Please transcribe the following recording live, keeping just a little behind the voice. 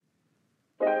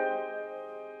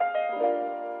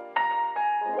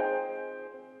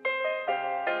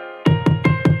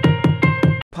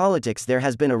politics, there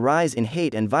has been a rise in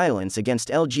hate and violence against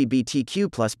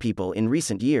LGBTQ+ people in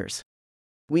recent years.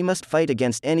 We must fight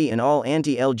against any and all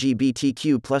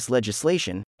anti-LGBTQ+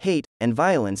 legislation, hate, and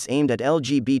violence aimed at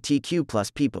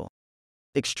LGBTQ+ people.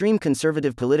 Extreme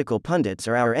conservative political pundits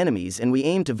are our enemies, and we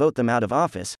aim to vote them out of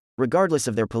office, regardless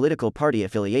of their political party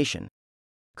affiliation.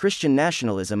 Christian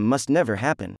nationalism must never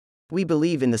happen. We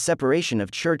believe in the separation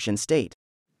of church and state.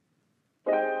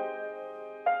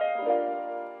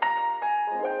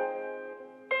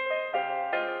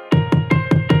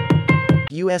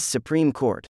 U.S. Supreme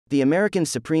Court. The American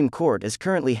Supreme Court is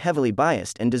currently heavily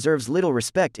biased and deserves little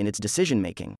respect in its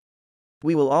decision-making.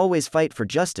 We will always fight for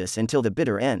justice until the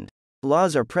bitter end.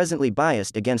 Laws are presently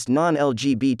biased against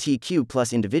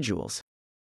non-LGBTQ+ individuals.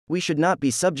 We should not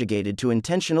be subjugated to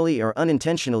intentionally or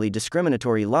unintentionally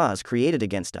discriminatory laws created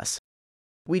against us.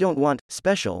 We don't want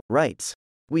special rights.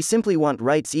 We simply want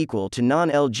rights equal to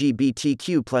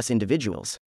non-LGBTQ+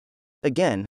 individuals.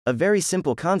 Again, a very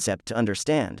simple concept to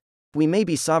understand. We may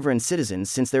be sovereign citizens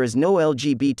since there is no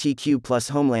LGBTQ+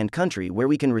 homeland country where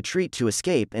we can retreat to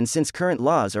escape, and since current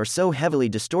laws are so heavily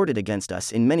distorted against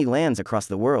us in many lands across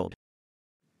the world.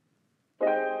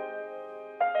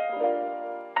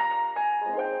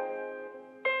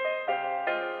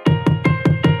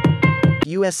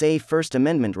 USA First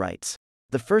Amendment rights.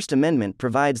 The First Amendment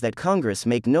provides that Congress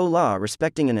make no law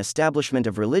respecting an establishment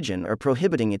of religion or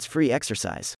prohibiting its free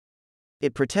exercise.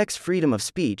 It protects freedom of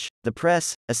speech, the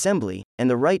press, assembly, and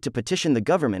the right to petition the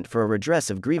government for a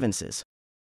redress of grievances.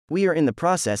 We are in the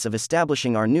process of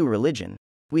establishing our new religion.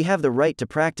 We have the right to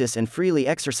practice and freely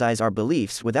exercise our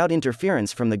beliefs without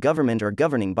interference from the government or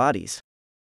governing bodies.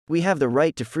 We have the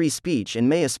right to free speech and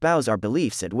may espouse our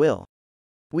beliefs at will.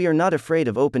 We are not afraid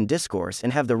of open discourse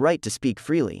and have the right to speak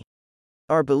freely.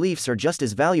 Our beliefs are just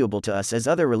as valuable to us as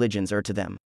other religions are to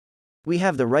them. We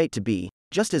have the right to be,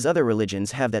 just as other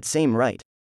religions have that same right.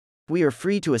 We are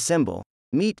free to assemble,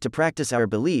 meet to practice our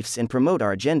beliefs and promote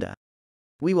our agenda.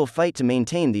 We will fight to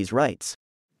maintain these rights.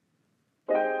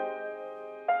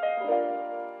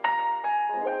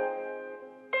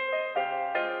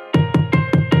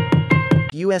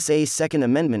 USA Second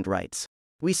Amendment rights.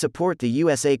 We support the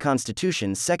USA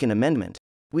Constitution's Second Amendment.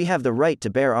 We have the right to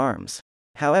bear arms.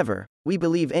 However, we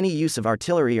believe any use of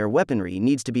artillery or weaponry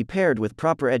needs to be paired with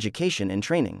proper education and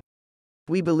training.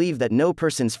 We believe that no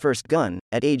person's first gun,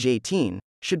 at age 18,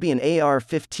 should be an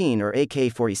AR-15 or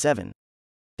AK-47.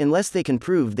 Unless they can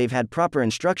prove they've had proper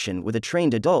instruction with a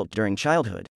trained adult during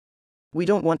childhood. We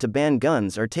don't want to ban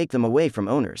guns or take them away from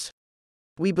owners.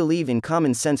 We believe in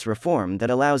common sense reform that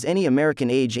allows any American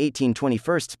age 18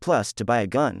 21+ to buy a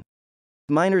gun.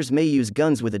 Minors may use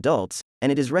guns with adults,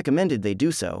 and it is recommended they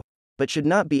do so, but should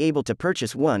not be able to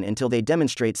purchase one until they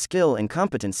demonstrate skill and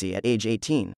competency at age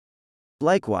 18.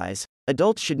 Likewise,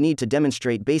 adults should need to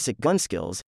demonstrate basic gun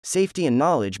skills, safety and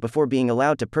knowledge before being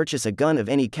allowed to purchase a gun of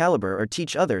any caliber or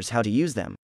teach others how to use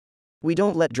them. We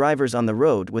don't let drivers on the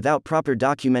road without proper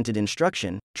documented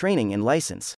instruction, training and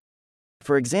license.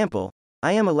 For example,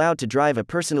 I am allowed to drive a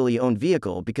personally owned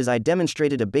vehicle because I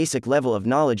demonstrated a basic level of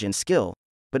knowledge and skill,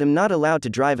 but am not allowed to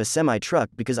drive a semi-truck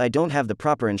because I don't have the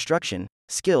proper instruction,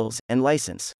 skills, and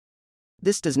license.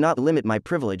 This does not limit my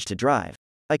privilege to drive.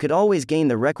 I could always gain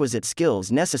the requisite skills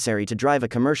necessary to drive a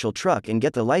commercial truck and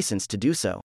get the license to do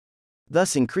so,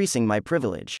 thus increasing my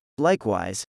privilege.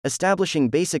 Likewise, establishing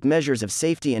basic measures of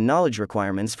safety and knowledge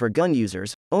requirements for gun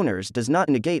users, owners does not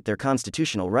negate their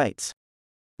constitutional rights.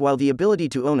 While the ability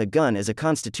to own a gun is a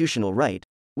constitutional right,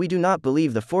 we do not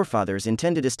believe the forefathers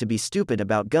intended us to be stupid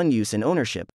about gun use and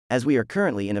ownership, as we are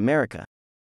currently in America.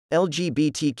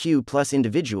 LGBTQ+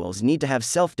 individuals need to have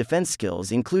self-defense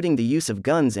skills, including the use of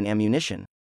guns and ammunition.